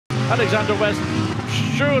Alexander West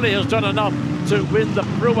surely has done enough to win the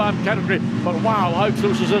Pro-Am category, but wow, how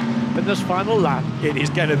close is it in this final lap? It is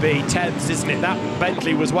going to be tense, isn't it? That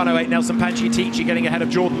Bentley was 108. Nelson Panciatici getting ahead of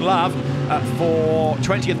Jordan Love for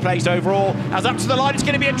 20th place overall. As up to the line, it's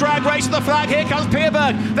going to be a drag race to the flag. Here comes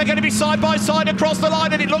Pierburg. They're going to be side by side across the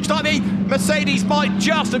line, and it looks like the Mercedes might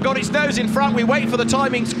just have got its nose in front. We wait for the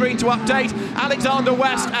timing screen to update. Alexander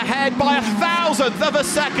West ahead by 1,000th of a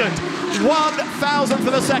second. 1,000th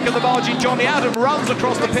of a second the margin. Johnny Adam runs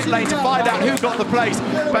across the pit lane to find out who got the place,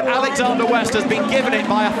 but Alexander West has been given it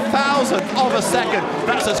by 1,000th of a second.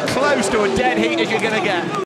 That's as close to a dead heat as you're going to get.